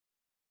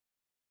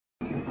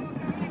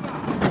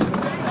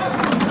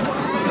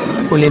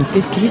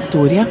Olympisk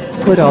historie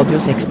på Radio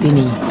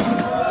 69.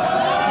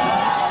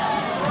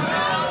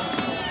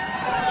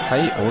 Hei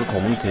og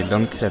velkommen til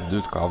den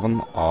tredje utgaven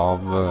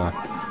av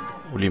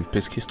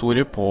Olympisk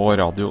historie på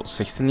Radio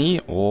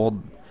 69, og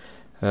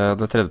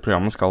det tredje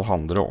programmet skal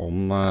handle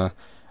om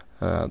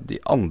de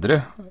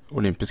andre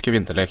olympiske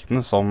vinterlekene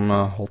som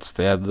holdt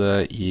sted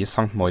i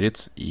St.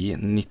 Moritz i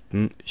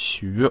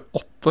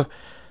 1928.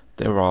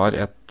 Det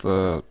var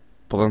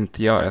på den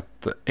tida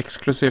et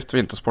eksklusivt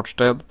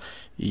vintersportsted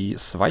i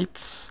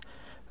Sveits.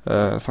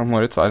 St.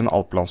 Moritz er en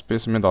alpelandsby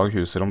som i dag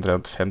huser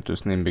omtrent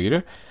 5000 innbyggere.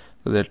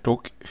 Det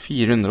deltok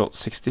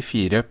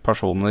 464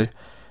 personer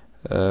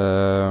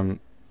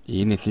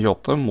i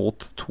 1928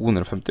 mot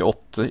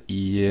 258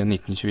 i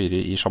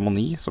 1924 i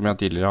Chamonix, som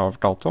jeg tidligere har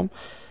fortalt om.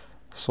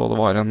 Så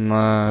det var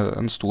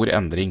en stor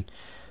endring.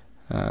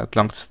 Et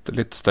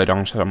litt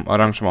større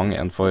arrangement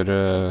enn for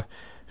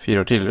 4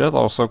 år tidligere. Det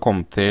har også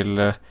kommet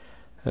til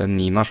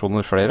 9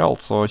 nasjoner flere,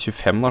 altså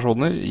 25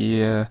 nasjoner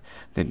i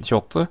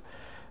 1928.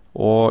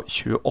 Og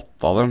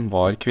 28 av dem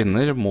var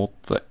kvinner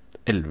mot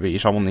 11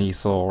 i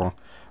Chamonix, så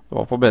det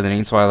var på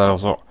bedringens vei der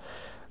også.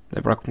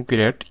 Det ble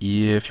konkurrert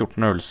i 14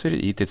 øvelser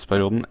i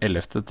tidsperioden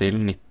 11. til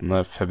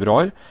 19.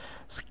 februar.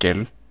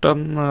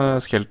 Skelton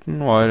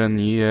var en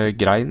ny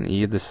grein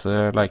i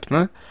disse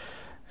leikene.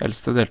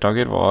 Eldste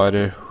deltaker var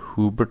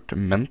Hubert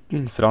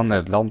Menton fra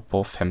Nederland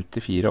på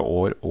 54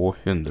 år og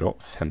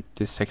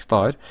 156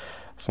 dager,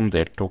 som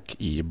deltok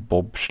i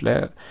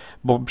bobsleigh,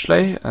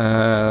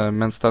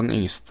 mens den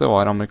yngste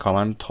var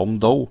amerikaneren Tom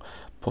Doe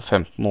på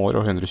 15 år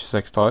og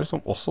 126 dager,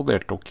 som også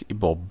deltok i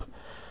bob.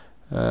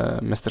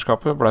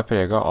 Mesterskapet ble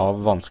preget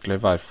av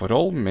vanskelige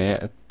værforhold med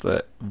et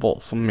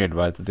voldsomt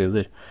mildvær til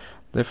tider.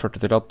 Det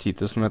førte til at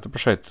 10 000 meter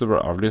på skøyter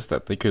ble avlyst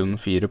etter kun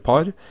 4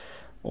 par,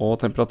 og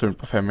temperaturen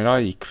på femmila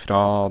gikk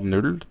fra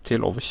 0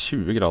 til over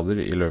 20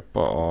 grader i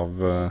løpet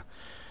av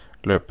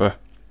løpet.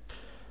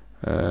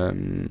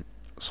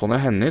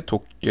 Sonja Hennie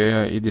tok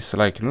i disse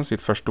leikene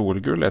sitt første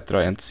OL-gull etter å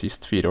ha endt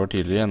sist 4 år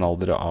tidligere i en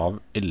alder av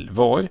 11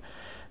 år.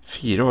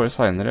 4 år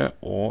senere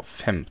og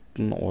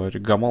 15 år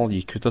gammel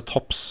gikk hun til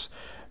topps.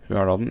 Hun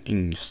er da den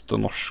yngste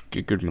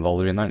norske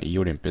gullmedaljevinneren i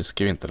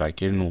olympiske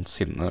vinterleiker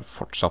noensinne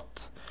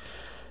fortsatt.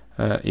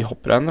 I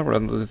hopprennet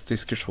ble det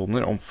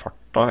diskusjoner om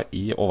farta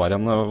i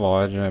overrennet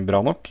var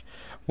bra nok,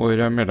 hvor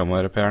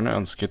mellomeuropeerne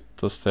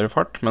ønsket større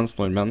fart, mens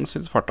nordmennene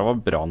syntes farta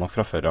var bra nok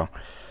fra før av.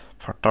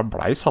 Farta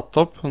blei satt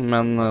opp,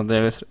 men det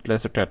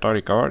resulterte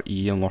allikevel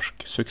i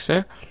norsk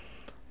suksess.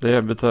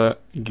 Det betød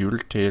gull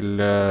til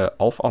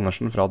Alf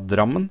Andersen fra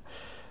Drammen.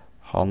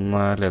 Han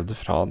levde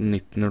fra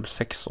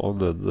 1906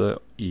 og døde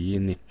i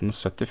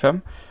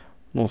 1975,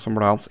 noe som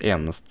ble hans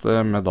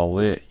eneste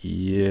medalje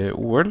i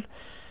OL.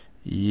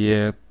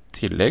 I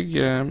tillegg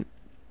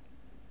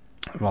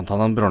vant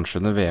han en bronse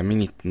under VM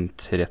i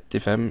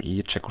 1935 i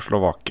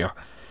Tsjekkoslovakia.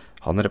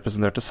 Han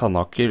representerte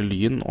Sandaker,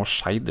 Lyn og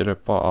Skeid i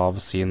løpet av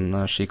sin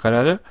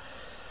skikarriere.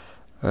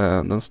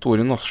 Den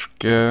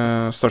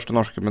største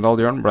norske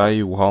medaljøren ble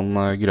Johan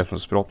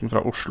Grøtnesbråten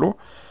fra Oslo,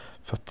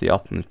 født i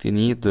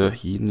 1899, død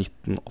i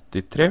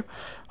 1983.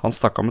 Han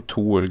stakk av med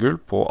 2 OL-gull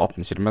på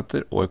 18 km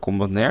og er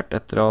kombinert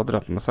etter å ha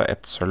dratt med seg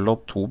 1 sølv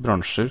og 2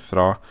 bronser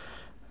fra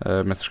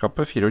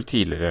mesterskapet 4 år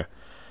tidligere.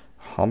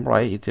 Han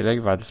ble i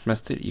tillegg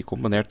verdensmester i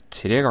kombinert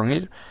 3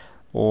 ganger,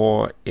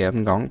 og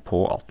 1 gang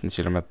på 18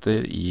 km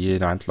i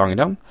rent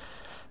langrenn.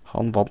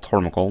 Han vant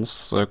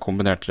Holmenkollens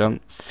kombinerte renn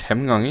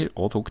 5 ganger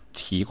og tok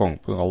 10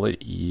 kongepokaler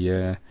i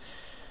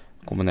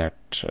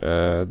kombinert.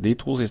 De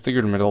 2 siste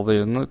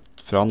gullmedaljene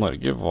fra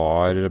Norge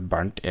var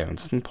Bernt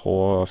Evensen på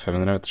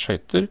 500 meter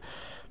skøyter,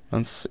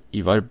 mens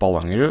Ivar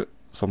Ballangerud,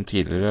 som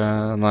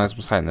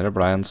senere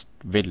ble en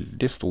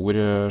veldig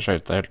stor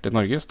skøytehelt i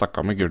Norge,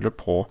 stakk av med gullet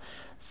på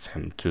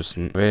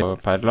 5000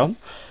 per land.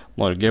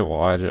 Norge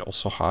var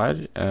også her,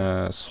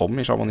 som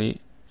i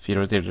Chamonix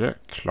 4 år tidligere,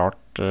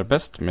 klart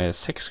best med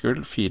 6 gull,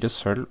 4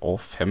 sølv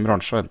og 5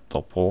 bronser, og endte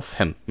opp på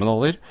 15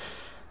 medaljer.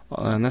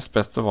 Nest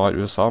beste var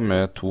USA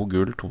med 2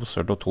 gull, 2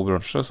 sølv og 2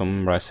 bronser, som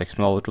ble 6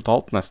 medaljer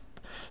totalt.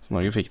 Så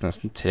Norge fikk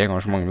nesten 3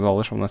 ganger så mange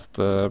medaljer som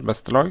neste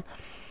beste lag.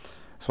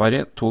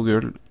 Sverige 2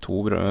 gull,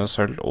 2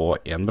 sølv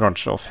og 1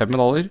 bronse og 5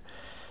 medaljer.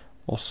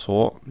 Og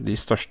så de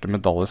største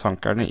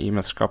medaljesankerne i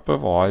mesterskapet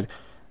var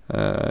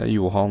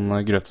Johan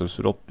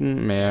Grøtnesbråten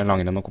med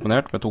langrenn og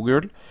kombinert med 2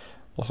 gull.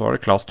 Og så var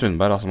det Claes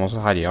Thunberg, som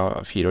også herja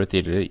 4 år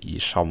tidligere i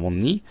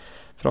Chamonix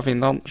fra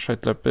Finland.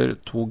 Skøyteløper,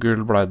 2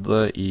 gull ble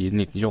det i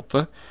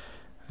 1928.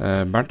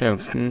 Bernt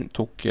Evensen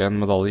tok en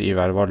medalje i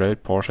hver valør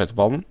på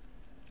skøytebanen.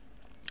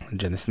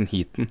 Jennison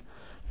Heaton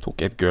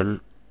tok 1 gull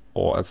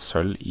og 1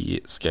 sølv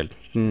i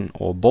skelton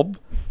og bob.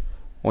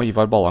 Og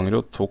Ivar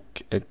Ballangerud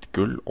tok 1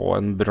 gull og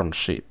en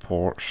bronse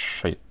på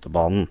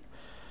skøytebanen.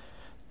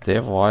 Det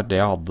var det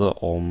jeg hadde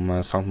om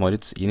St.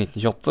 Moritz i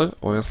 1928,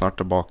 og jeg er snart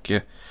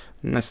tilbake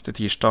neste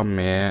tirsdag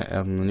med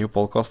en ny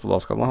podcast, og da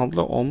skal det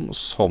handle om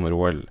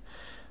sommer-OL.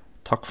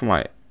 Takk for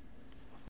meg.